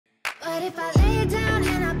But if I lay down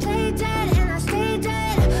and I play dead and I stay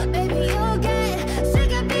dead, baby, you'll get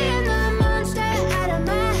sick of being the monster out of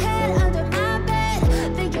my head, under my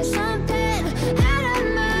bed, thinking something out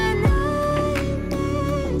of my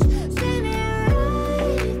nightmares. See me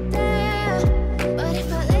right there. But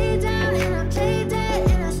if I lay down and I play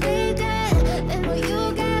dead and I stay dead, then will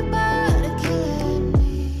you get bored of killing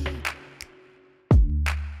me?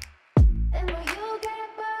 Then will you get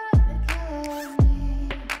bored of killing me?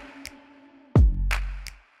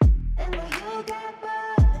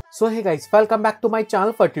 So hey guys, welcome back to my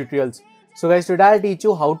channel for tutorials. So guys, today I'll teach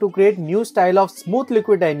you how to create new style of smooth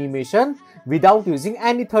liquid animation without using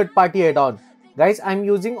any third-party add-on. Guys, I'm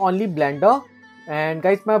using only Blender, and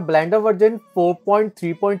guys, my Blender version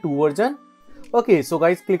 4.3.2 version. Okay, so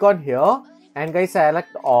guys, click on here and guys,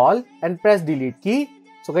 select all and press delete key.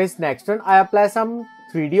 So guys, next one, I apply some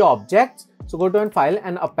 3D objects. So go to an file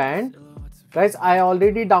and append. Guys, I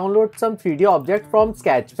already download some 3D object from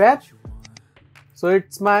Sketchfab. So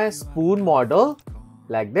it's my spoon model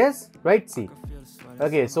like this, right? See.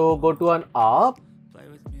 Okay, so go to an up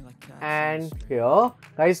and here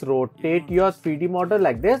guys, rotate your 3D model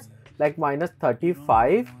like this, like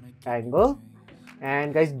 -35 angle,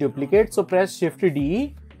 and guys, duplicate. So press Shift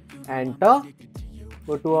D, enter,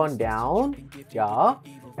 go to on down, yeah,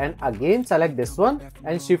 and again select this one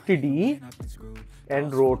and Shift D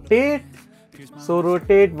and rotate. So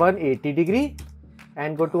rotate 180 degree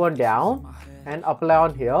and go to on down and apply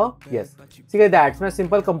on here. Yes, see guys, that's my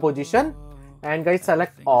simple composition. And guys,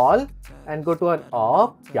 select all and go to an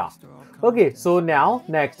up, yeah. Okay, so now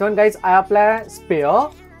next one guys, I apply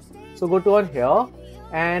sphere. So go to on here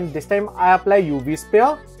and this time I apply UV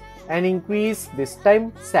sphere and increase this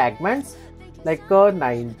time segments like a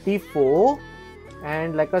 94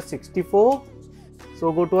 and like a 64.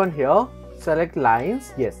 So go to on here, select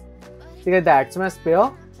lines, yes. See guys, that's my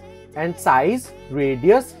sphere. And size,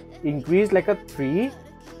 radius, increase like a 3.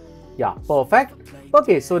 Yeah, perfect.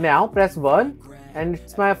 Okay, so now press 1 and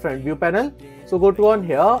it's my front view panel. So go to on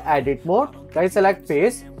here, edit mode, guys, select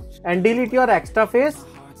face and delete your extra face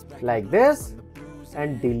like this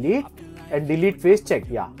and delete face, check.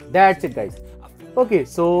 Yeah, that's it guys. Okay,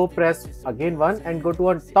 so press again 1 and go to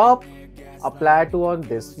on top, apply to on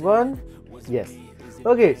this one. Yes.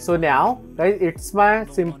 Okay, so now guys, it's my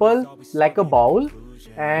simple like a bowl.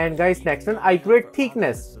 And guys, next one, I create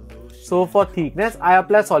thickness. So for thickness, I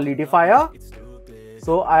apply solidifier.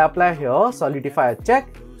 So I apply here solidifier, check.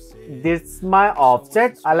 This my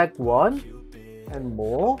offset, I like 1 and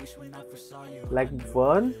more, like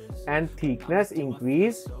 1, and thickness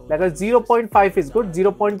increase like a 0.5 is good,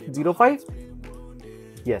 0.05.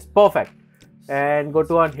 Yes, perfect. And go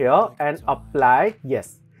to on here and apply,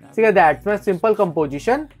 yes. See, that's my simple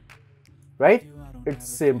composition, right? It's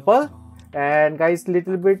simple. And guys,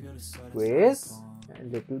 little bit squeeze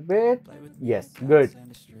and little bit, yes, good.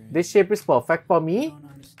 This shape is perfect for me.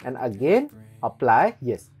 And again apply,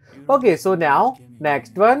 yes. Okay, so now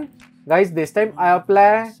next one guys, this time I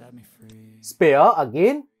apply sphere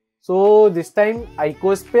again. So this time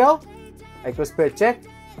icosphere check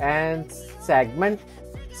and segment.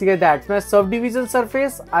 See guys, that's my subdivision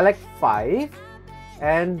surface, I like 5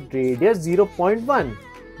 and radius 0.1.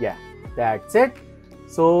 yeah, that's it.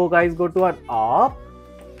 So guys, go to an up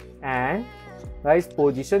and guys,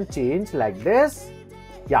 position change like this.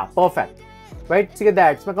 Yeah, perfect, right? See,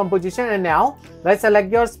 that's my composition. And now guys,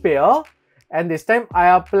 select your sphere and this time I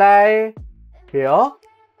apply here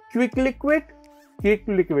quick liquid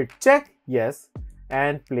check, yes,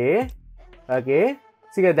 and play. Okay,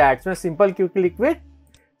 see guys, that's my simple quick liquid.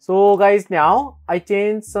 So guys, now I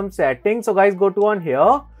change some settings. So guys, go to on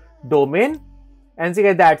here domain and see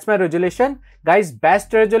guys, that's my resolution. Guys,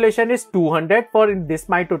 best resolution is 200 for in this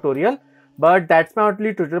my tutorial, but that's my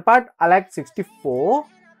only tutorial part. I like 64.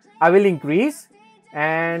 I will increase.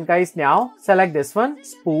 And guys, now select this one,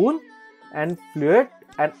 spoon and fluid,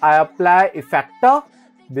 and I apply effector,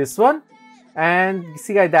 this one. And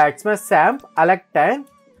see guys, that's my samp, I like 10.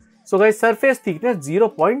 So guys, surface thickness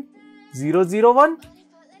 0.001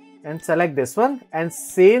 and select this one and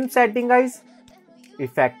same setting guys,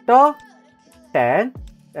 effector 10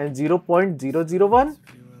 and 0.001,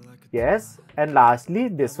 yes. And lastly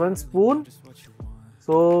this one, spoon.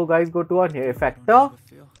 So guys, go to on here, effector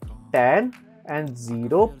 10 and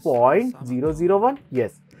 0.001,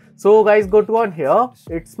 yes. So guys, go to on here,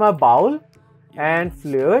 it's my bowl and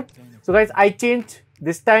fluid. So guys, I change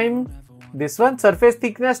this time this one, surface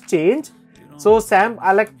thickness change. So samp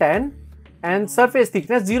I like 10 and surface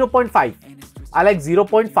thickness 0.5, I like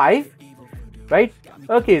 0.5, right?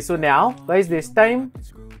 Okay, so now guys, this time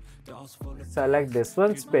select this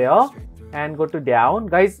one, sphere and go to down.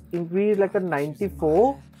 Guys, increase like a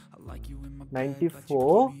 94,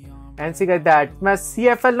 and see guys, that's my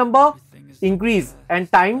CFL number increase and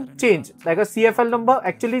time change. Like a CFL number,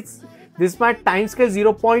 actually this my time scale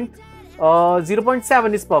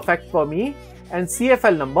 0.7 is perfect for me, and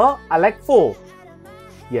CFL number I like 4.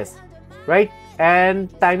 Yes, right, and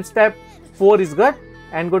time step 4 is good,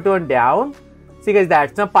 and go to a down. See guys,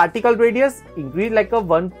 that's my particle radius increase like a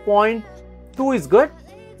 1.2 is good,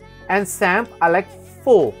 and SAMP I like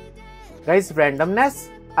 4. Guys, randomness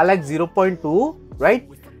I like 0.2, right,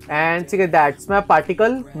 and see guys, that's my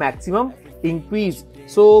particle maximum increase.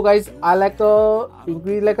 So guys, I like a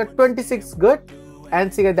increase like a 26 good,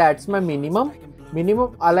 and see guys, that's my minimum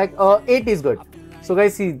I like 8 is good. So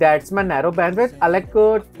guys, see, that's my narrow bandwidth I like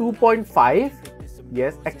 2.5.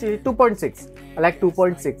 yes, actually 2.6, I like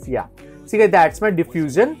 2.6. yeah, see guys, that's my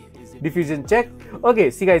diffusion check. Okay,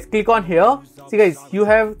 see guys, click on here. See guys, you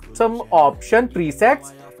have some option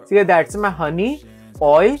presets. See guys, that's my honey,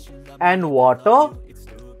 oil and water,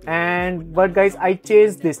 and but guys, I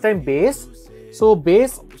changed this time base. So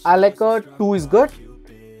base I like a 2 is good,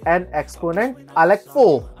 and exponent I like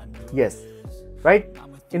 4. yes, right,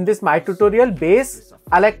 in this my tutorial, base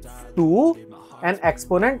I like 2 and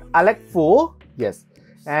exponent I like 4. yes,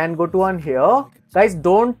 and go to on here. Guys,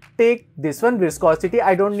 don't take this one, viscosity,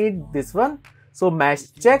 I don't need this one. So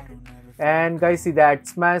mesh check, and guys, see,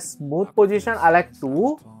 that's my smooth position I like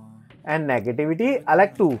 2, and negativity I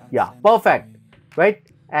like 2. yeah, perfect, right.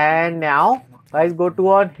 And now guys, go to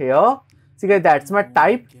on here. See guys, that's my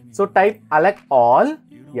type. So type I like all.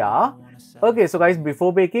 yeah, okay. So guys,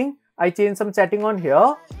 before baking I change some setting on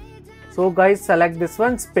here. So guys, select this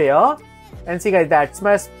one, spare, and see guys, that's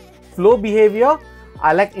my flow behavior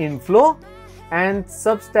I like inflow, and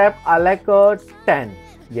sub step I like 10.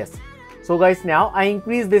 yes, so guys, now I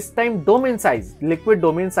increase this time domain size, liquid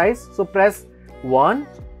domain size. So press 1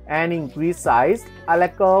 and increase size I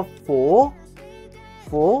like 4,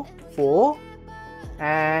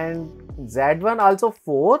 and Z1 also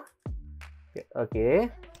 4. okay,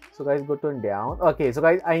 so guys, go to down. Okay, so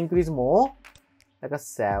guys, I increase more like a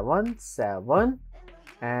 7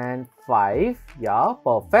 and 5. yeah,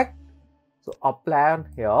 perfect. So apply on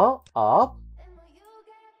here, up,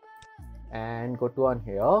 and go to on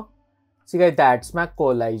here. See guys, that's my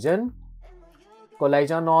collision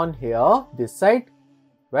on here, this side,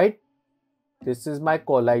 right, this is my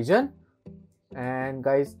collision. And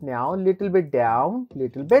guys, now little bit down,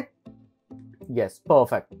 little bit. yes,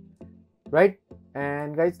 perfect, right,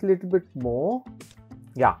 and guys, little bit more.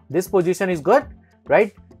 yeah, this position is good,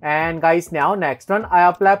 right. And guys, now next one, I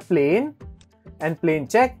apply plane and plane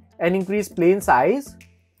check and increase plane size.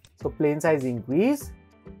 So plane size increase.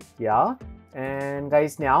 yeah, and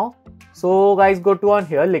guys, now, so guys, go to on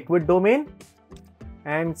here, liquid domain,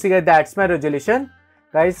 and see guys, that's my resolution.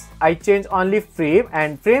 Guys, I change only frame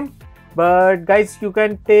and frame, but guys, you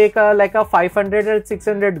can take like a 500 or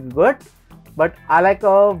 600 good, but I like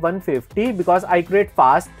a 150 because I create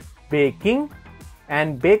fast baking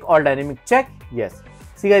and bake all dynamic check. yes,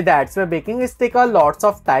 see guys, that's my baking is take a lots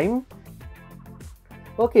of time.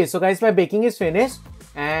 Okay, so guys, my baking is finished,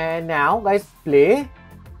 and now guys, play.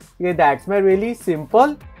 yeah, that's my really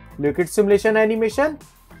simple liquid simulation animation.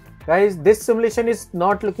 Guys, this simulation is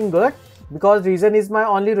not looking good because reason is my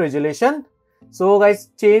only resolution. So guys,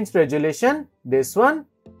 change resolution, this one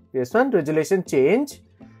resolution change.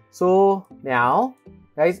 So now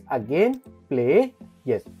guys, again play.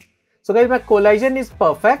 yes, so guys, my collision is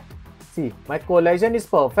perfect. See, my collision is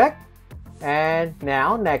perfect. And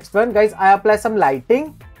now next one, guys, I apply some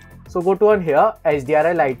lighting. So go to on here,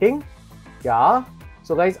 HDRI lighting. yeah,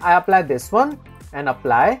 so guys, I apply this one and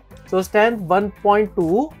apply. So stand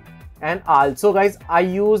 1.2, and also guys, I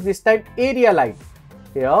use this time area light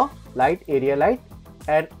here, area light,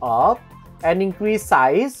 and up, and increase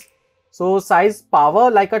size. So size power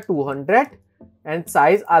like a 200, and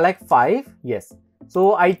size I like 5. yes,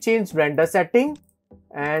 so I change render setting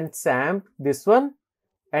and SAMP this one,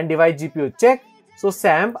 and device GPU check. So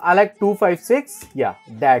SAMP I like 256. yeah,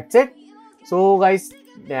 that's it. So guys,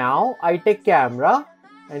 now I take camera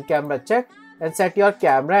and camera check and set your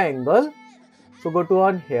camera angle. So go to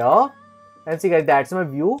on here, and see guys, that's my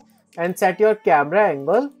view, and set your camera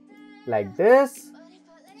angle like this.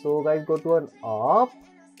 So guys, go to an up.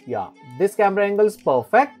 yeah, this camera angle is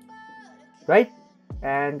perfect, right.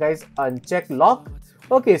 And guys, uncheck lock.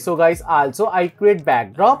 Okay, so guys, also I create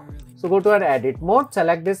backdrop. So go to an edit mode,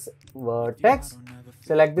 select this vertex,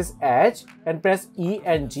 select this edge, and press E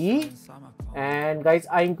and G, and guys,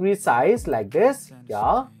 I increase size like this.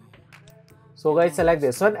 yeah, so guys, select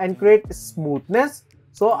this one and create smoothness.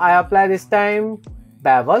 So I apply this time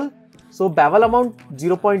bevel, So bevel amount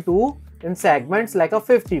 0.2, in segments like a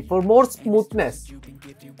 50 for more smoothness.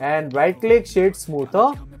 And right click, shade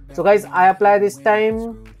smoother. So guys, I apply this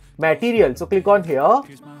time material. So click on here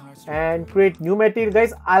and create new material.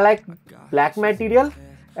 Guys, I like black material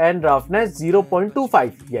and roughness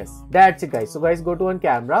 0.25. Yes, that's it guys. So guys, go to on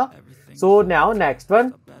camera. So now next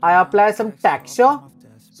one, I apply some texture.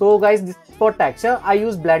 So guys, this for texture I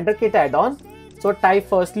use Blender Kit add-on. So type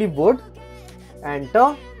firstly wood,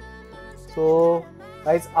 enter. So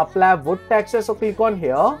guys, apply wood texture. So click on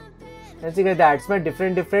here and see guys, that's my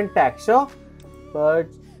different texture. But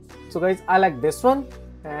so guys, I like this one,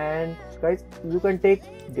 and guys, you can take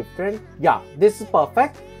different. Yeah, this is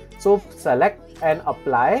perfect. So select and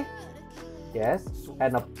apply. Yes,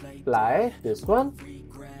 and apply this one.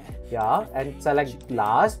 Yeah, and select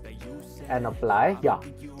last and apply. Yeah.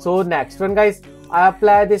 So next one guys, I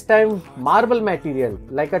apply this time marble material,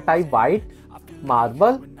 like a type white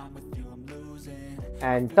marble,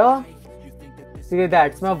 enter. See,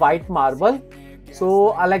 that's my white marble. So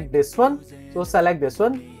I like this one. So select this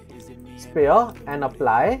one, sphere, and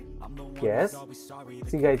apply. Yes.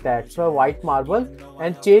 See guys, that's my white marble,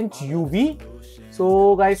 and change UV.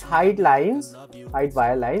 So guys, hide lines, hide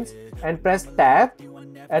wire lines, and press tab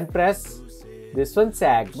and press this one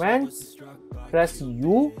segments, press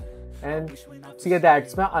U, and see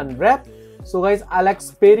that's my unwrap. So guys, I like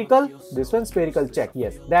spherical, this one spherical, check.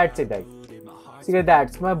 Yes, that's it guys. See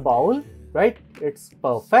that's my bowl, right? It's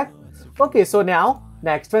perfect. Okay, so now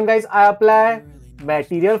next one guys, I apply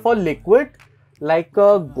material for liquid, like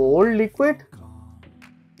a gold liquid,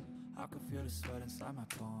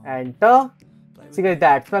 enter. See guys,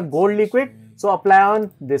 that's my gold liquid. So apply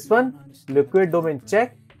on this one, liquid domain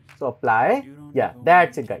check. So apply. Yeah,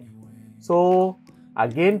 that's it guys. So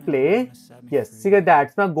again play. Yes, see guys,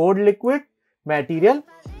 that's my gold liquid material.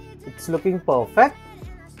 It's looking perfect,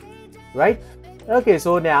 right? Okay,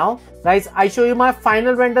 so now guys, I show you my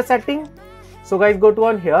final render setting. So guys, go to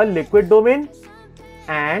on here, liquid domain,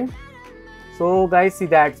 and so guys, see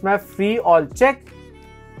that's my free all check.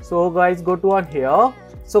 So guys, go to on here.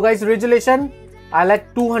 So guys, resolution I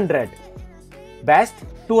like 200, best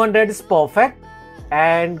 200 is perfect,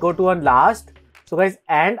 and go to on last. So guys,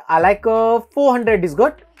 and I like 400 is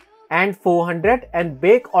good, and 400, and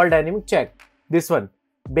bake all dynamic check. This one,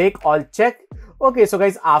 bake all check. Okay, so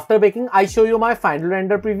guys, after baking, I show you my final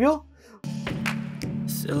render preview.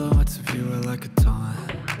 Silhouettes of you are like a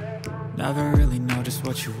taunt. Never really know just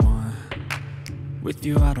what you want. With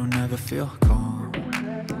you, I don't ever feel calm.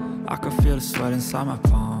 I can feel the sweat inside my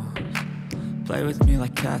palms. Play with me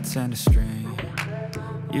like cats and a string.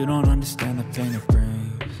 You don't understand the pain it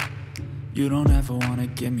brings. You don't ever wanna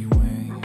give me wings.